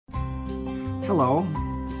Hello,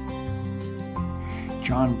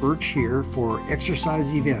 John Birch here for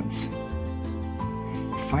Exercise Events.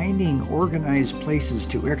 Finding organized places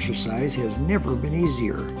to exercise has never been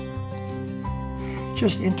easier.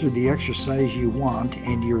 Just enter the exercise you want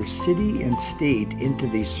and your city and state into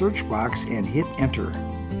the search box and hit enter.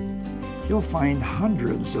 You'll find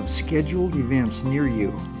hundreds of scheduled events near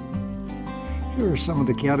you. Here are some of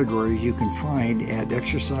the categories you can find at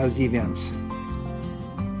Exercise Events.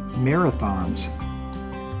 Marathons,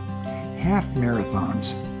 half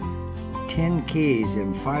marathons, 10Ks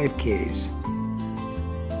and 5Ks,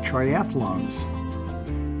 triathlons,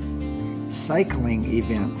 cycling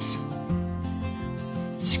events,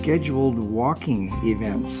 scheduled walking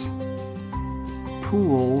events,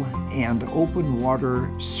 pool and open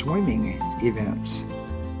water swimming events,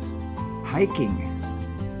 hiking,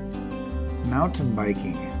 mountain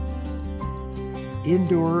biking,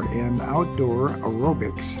 indoor and outdoor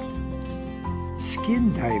aerobics,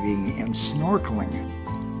 skin diving and snorkeling,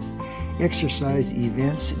 exercise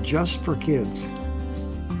events just for kids,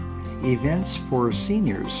 events for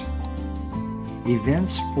seniors,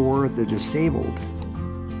 events for the disabled,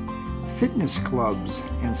 fitness clubs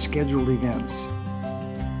and scheduled events,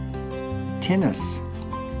 tennis,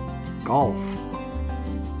 golf,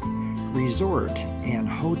 resort and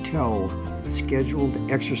hotel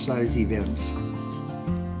scheduled exercise events,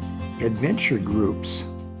 adventure groups,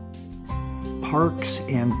 parks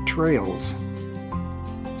and trails,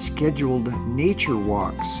 scheduled nature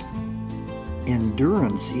walks,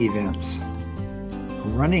 endurance events,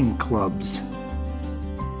 running clubs,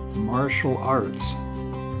 martial arts,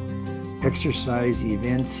 exercise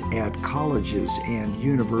events at colleges and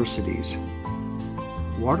universities,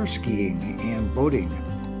 water skiing and boating,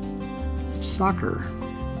 soccer,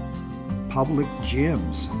 public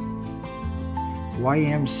gyms,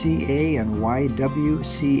 YMCA and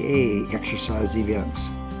YWCA exercise events,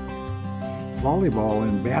 volleyball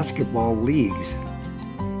and basketball leagues,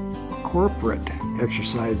 corporate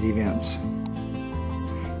exercise events,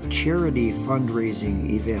 charity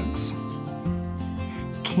fundraising events,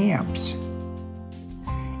 camps,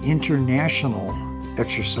 international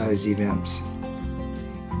exercise events,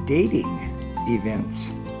 dating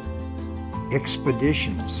events,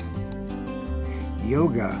 expeditions,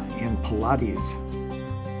 yoga and Pilates,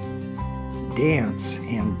 dance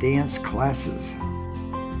and dance classes.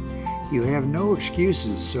 You have no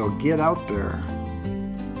excuses, so get out there.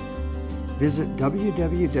 Visit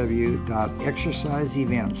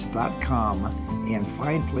www.exerciseevents.com and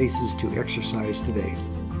find places to exercise today.